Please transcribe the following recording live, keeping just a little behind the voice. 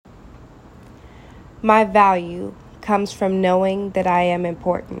My value comes from knowing that I am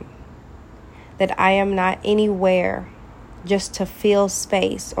important, that I am not anywhere just to fill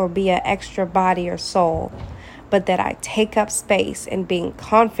space or be an extra body or soul, but that I take up space in being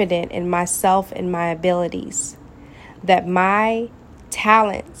confident in myself and my abilities, that my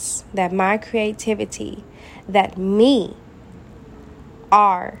talents, that my creativity, that me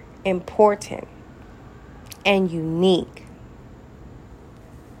are important and unique.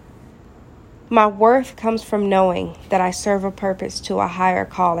 My worth comes from knowing that I serve a purpose to a higher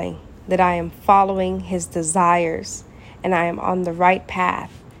calling, that I am following His desires, and I am on the right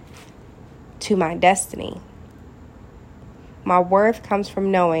path to my destiny. My worth comes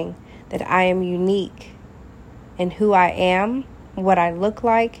from knowing that I am unique in who I am, what I look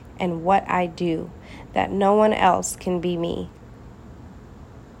like, and what I do, that no one else can be me.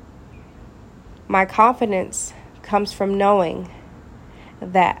 My confidence comes from knowing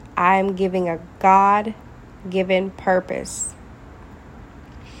that I am giving a God-given purpose,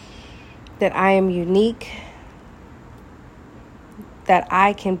 that I am unique, that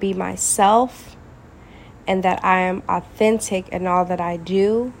I can be myself, and that I am authentic in all that I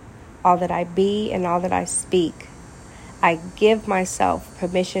do, all that I be, and all that I speak. I give myself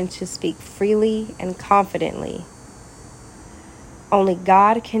permission to speak freely and confidently. Only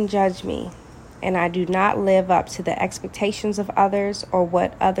God can judge me, and I do not live up to the expectations of others or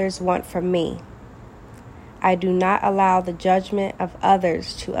what others want from me. I do not allow the judgment of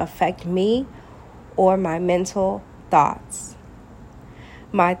others to affect me or my mental thoughts.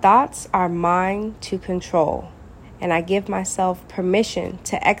 My thoughts are mine to control, and I give myself permission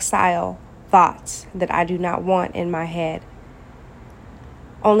to exile thoughts that I do not want in my head.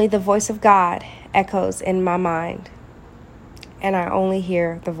 Only the voice of God echoes in my mind, and I only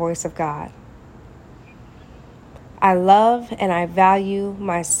hear the voice of God. I love and I value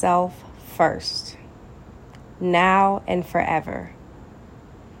myself first, now and forever.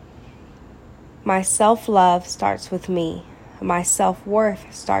 My self-love starts with me. My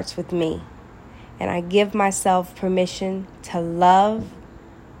self-worth starts with me. And I give myself permission to love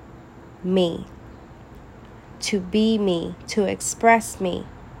me, to be me, to express me,